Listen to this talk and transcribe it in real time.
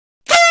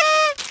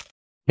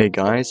Hey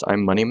guys, I'm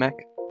MoneyMech.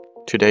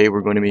 Today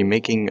we're going to be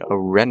making a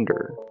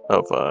render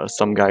of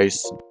some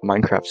guy's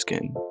Minecraft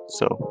skin.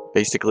 So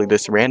basically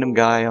this random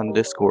guy on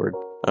Discord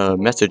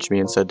messaged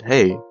me and said,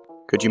 "Hey,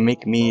 could you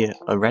make me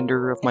a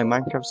render of my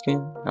Minecraft skin?"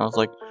 And I was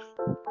like,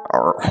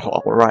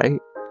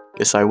 alright,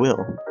 guess I will.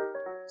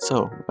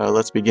 So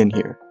let's begin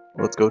here.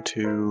 Let's go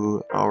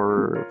to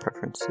our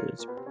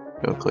preferences.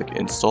 Go click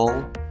install,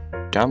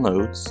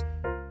 downloads,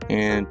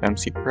 and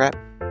MC prep.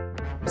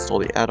 Install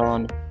the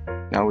add-on.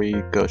 Now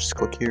we just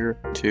click here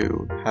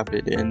to have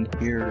it in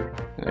here,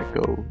 and then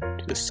go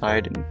to the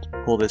side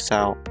and pull this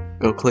out.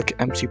 Go click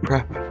MC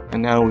Prep,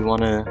 and now we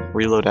want to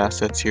reload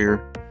assets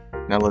here.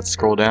 Now let's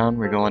scroll down.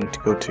 We're going to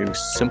go to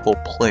Simple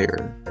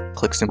Player.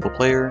 Click Simple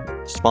Player,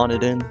 spawn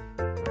it in.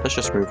 Let's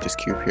just move this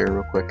cube here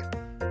real quick.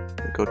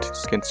 Go to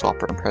Skin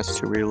Swapper and press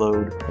to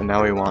reload. And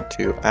now we want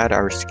to add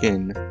our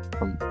skin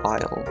from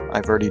File.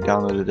 I've already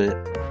downloaded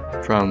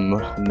it from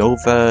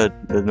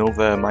the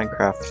Nova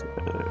Minecraft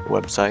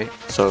website.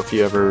 So if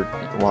you ever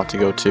want to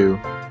go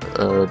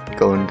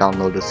and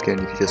download the skin,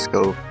 you can just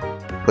go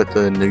put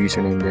the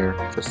username there.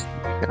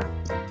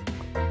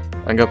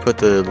 I'm gonna put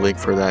the link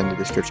for that in the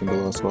description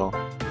below as well.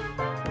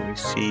 We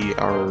see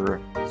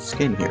our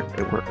skin here.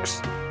 It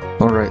works.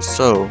 Alright,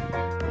 so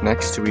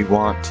next we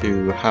want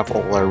to have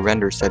all our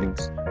render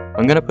settings.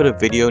 I'm gonna put a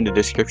video in the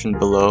description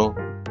below.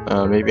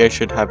 Maybe I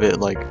should have it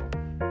like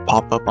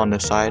pop up on the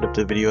side of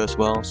the video as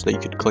well, so that you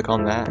could click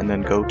on that and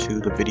then go to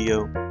the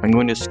video. I'm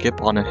going to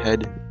skip on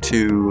ahead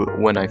to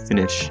when I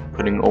finish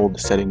putting all the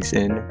settings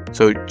in,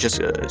 so just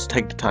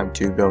take the time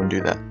to go and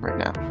do that right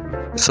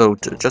now. So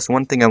just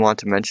one thing I want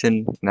to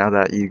mention, now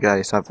that you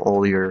guys have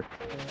all your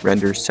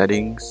render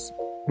settings,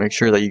 make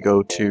sure that you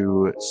go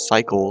to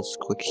cycles,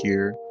 click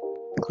here,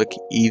 click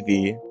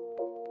Eevee,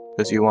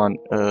 because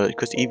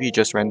because Eevee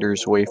just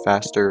renders way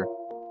faster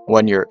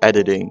when you're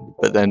editing,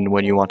 but then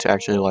when you want to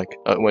actually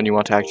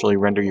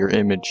render your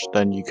image,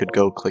 then you could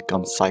go click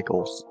on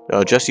cycles.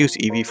 Just use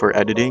Eevee for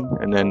editing,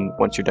 and then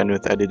once you're done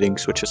with editing,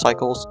 switch to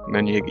cycles, and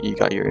then you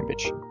got your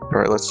image.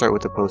 Alright, let's start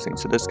with the posing.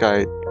 So this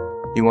guy,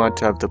 you want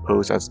to have the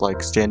pose as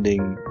like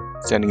standing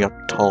up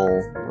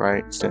tall,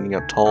 right? Standing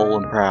up tall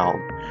and proud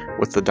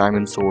with the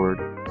diamond sword.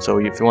 So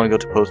if you want to go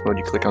to pose mode,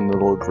 you click on the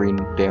little green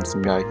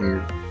dancing guy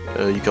here.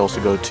 You can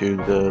also go to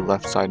the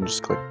left side and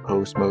just click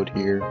pose mode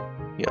here.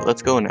 Yeah,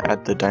 let's go and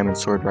add the diamond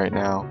sword right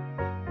now.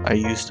 I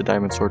used the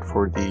diamond sword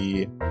for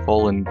the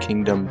Fallen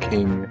Kingdom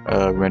King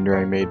render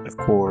I made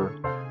before.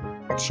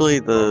 Actually,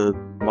 the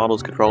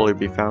models could probably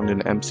be found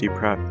in MC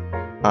Prep.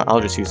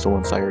 I'll just use the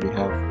ones I already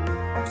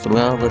have. So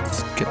now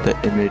let's get the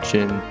image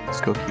in.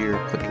 Let's go here,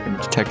 click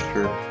image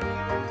texture,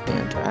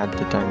 and add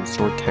the diamond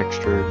sword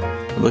texture.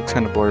 It looks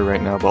kind of blurry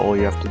right now, but all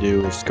you have to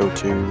do is go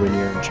to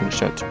linear and change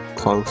that to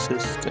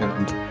closest,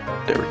 and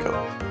there we go.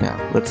 Now,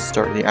 let's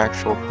start the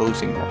actual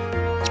posing now.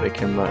 Let's make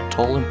him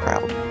tall and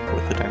proud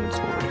with the diamond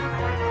sword.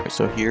 Okay,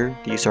 so here,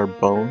 these are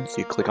bones.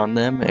 You click on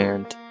them,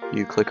 and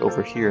you click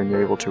over here, and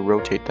you're able to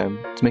rotate them.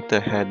 Let's make the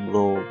head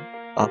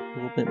up a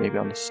little bit, maybe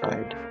on the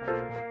side.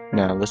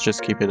 Now, let's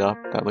just keep it up.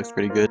 That looks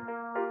pretty good.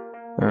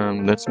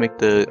 Let's make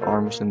the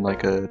arms in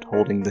like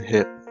holding the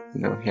hip,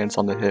 hands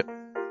on the hip.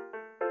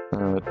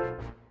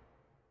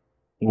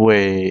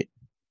 Wait,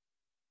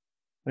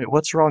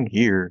 what's wrong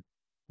here?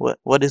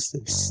 What is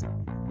this?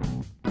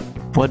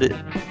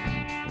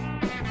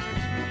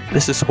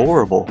 This is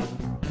horrible.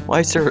 Why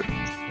is there...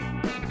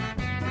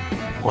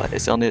 What?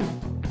 It's on it?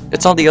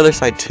 It's on the other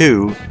side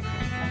too.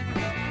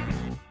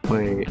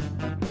 Wait.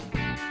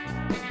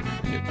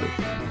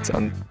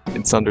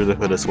 It's under the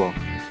hood as well.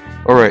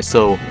 Alright,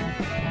 so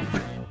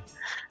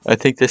I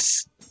think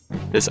this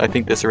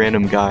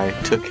random guy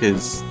took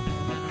his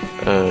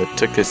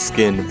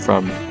skin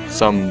from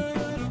some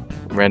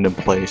random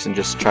place and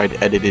just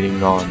tried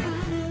editing on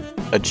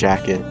a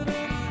jacket,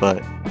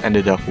 but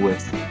ended up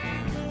with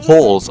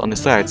holes on the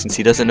side since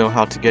he doesn't know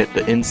how to get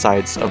the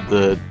insides of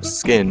the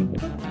skin.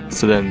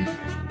 So then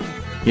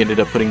he ended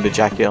up putting the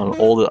jacket on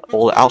all the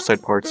outside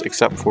parts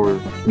except for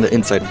the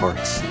inside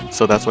parts.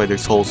 So that's why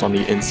there's holes on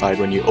the inside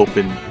when you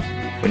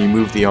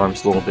move the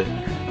arms a little bit.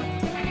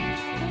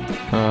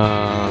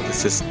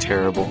 This is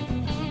terrible.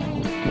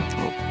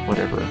 Oh,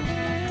 whatever.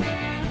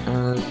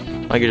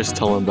 I could just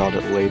tell him about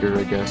it later,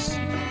 I guess.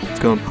 Let's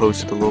go and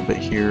pose it a little bit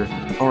here.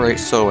 Alright,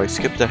 so I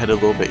skipped ahead a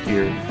little bit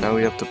here. Now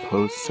we have to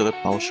pose so that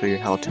I'll show you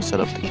how to set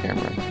up the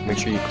camera. Make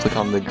sure you click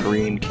on the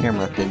green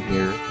camera thing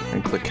here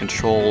and click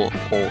Control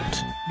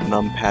Alt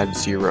Numpad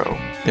 0.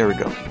 There we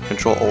go.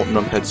 Control Alt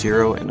Numpad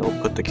 0 and it'll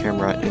put the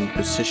camera in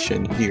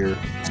position here.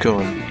 Let's go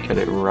and get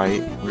it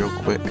right real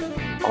quick.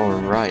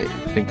 Alright,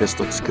 I think this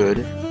looks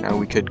good. Now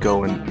we could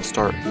go and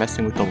start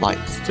messing with the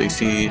lights. So you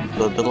see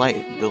the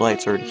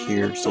light's already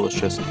here, so let's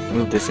just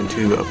move this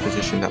into a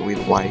position that we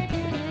like.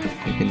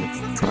 In the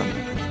front,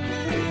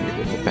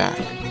 maybe in the back,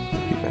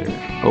 be better.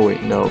 Oh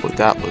wait, no,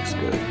 that looks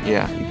good.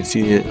 Yeah, you can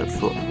see it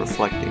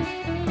reflecting.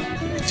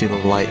 You can see the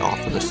light off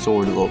of the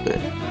sword a little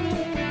bit.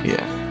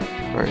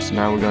 Yeah. Alright, so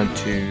now we're going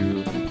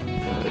to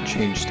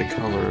change the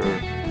color.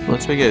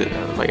 Let's make it,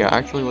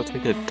 let's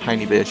make a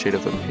tiny bit of shade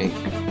of a pink.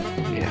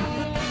 Yeah.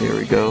 There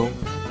we go.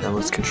 Now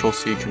let's Control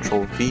C,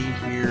 Control V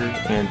here,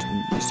 and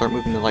start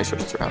moving the light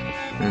sources around.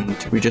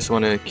 And we just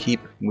want to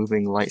keep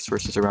moving light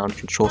sources around.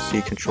 Control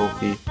C, Control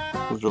V,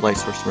 move the light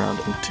source around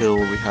until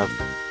we have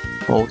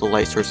all the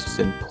light sources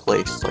in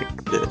place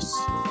like this.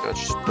 Let's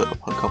just put a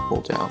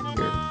couple down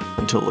here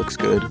until it looks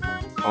good.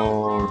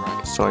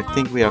 Alright, so I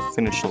think we have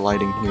finished the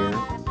lighting here.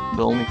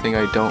 The only thing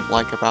I don't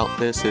like about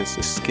this is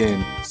the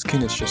skin. The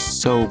skin is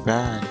just so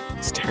bad.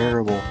 It's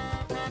terrible.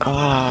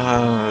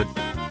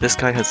 This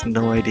guy has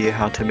no idea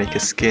how to make a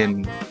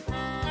skin.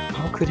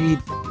 How could he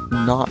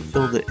not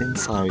fill the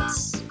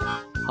insides?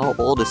 How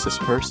old is this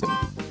person?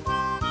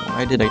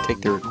 Why did I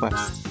take the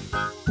request?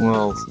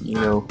 Well, you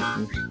know,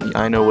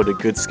 I know what a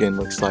good skin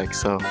looks like,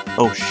 so...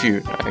 Oh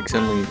shoot, I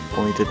accidentally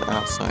pointed the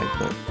outside,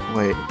 but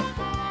wait,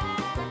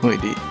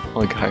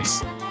 oh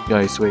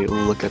guys, wait,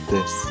 look at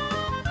this.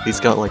 He's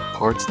got like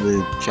parts of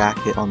the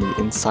jacket on the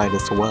inside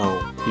as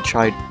well. He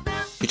tried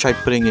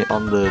putting it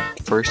on the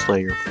first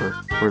layer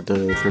for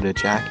the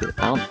jacket.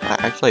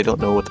 I don't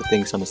know what the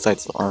things on the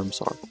sides of the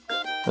arms are.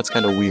 That's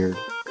kind of weird.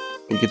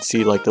 You could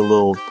see like the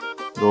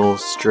little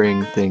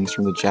string things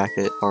from the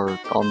jacket are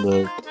on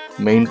the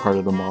main part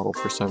of the model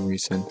for some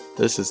reason.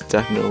 This is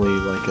definitely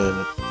like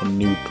a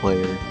new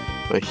player.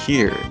 But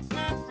here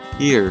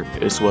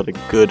is what a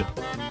good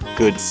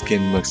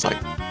skin looks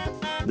like.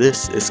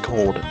 This is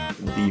called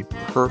the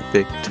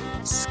perfect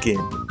skin.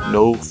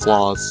 No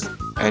flaws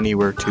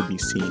anywhere to be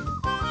seen.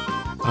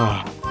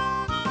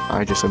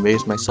 I just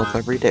amaze myself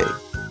every day.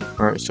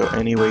 Alright, so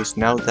anyways,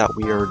 now that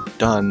we are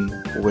done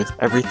with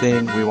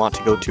everything, we want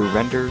to go to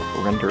render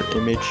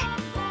image,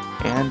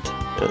 and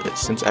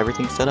since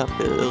everything's set up,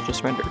 it'll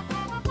just render.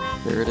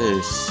 There it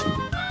is.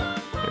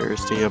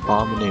 There's the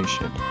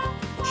abomination.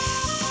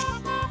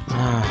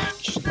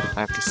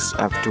 I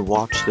have to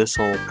watch this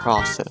whole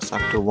process. I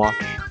have to watch.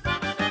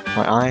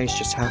 My eyes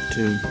just have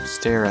to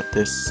stare at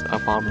this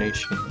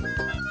abomination.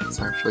 It's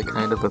actually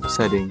kind of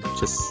upsetting,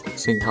 just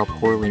seeing how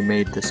poorly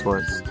made this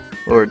was.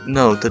 Or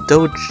no, the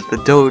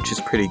Doge is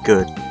pretty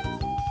good.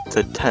 The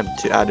attempt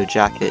to add a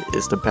jacket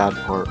is the bad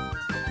part.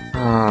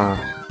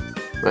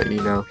 But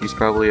you know, he's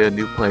probably a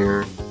new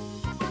player,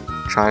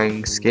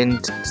 trying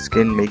skin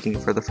making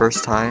for the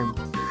first time,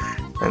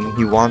 and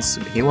he wants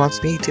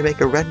me to make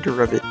a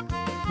render of it.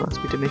 He wants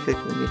me to make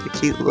a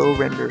cute little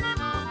render.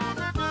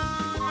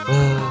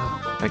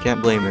 I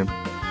can't blame him.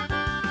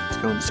 Let's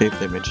go and save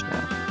the image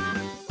now.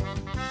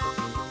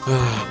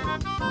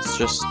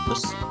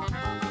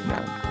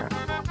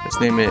 Let's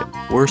name it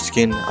Worst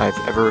Skin I've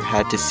Ever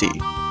Had to See.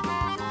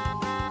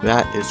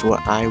 That is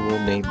what I will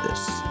name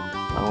this.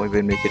 I'll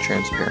even make it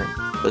transparent.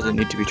 Doesn't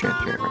need to be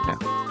transparent right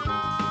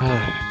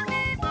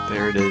now.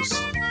 There it is.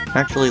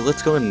 Actually,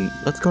 let's go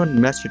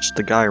and message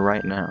the guy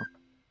right now.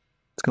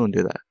 Let's go and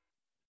do that.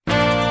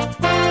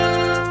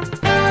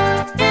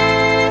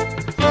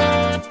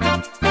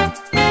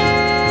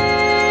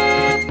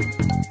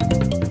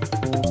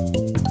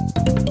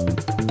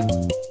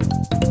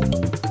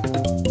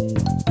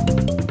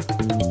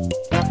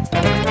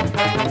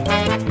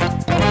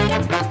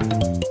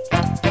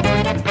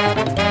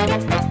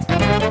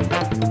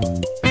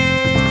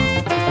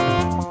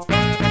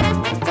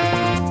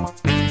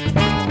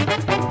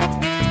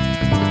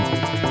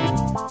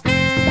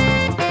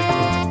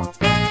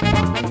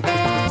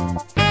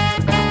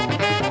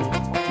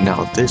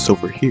 Now this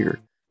over here,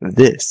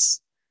 this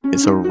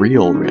is a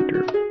real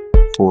render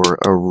for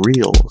a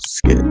real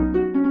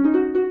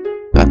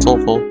skin. That's all,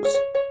 folks.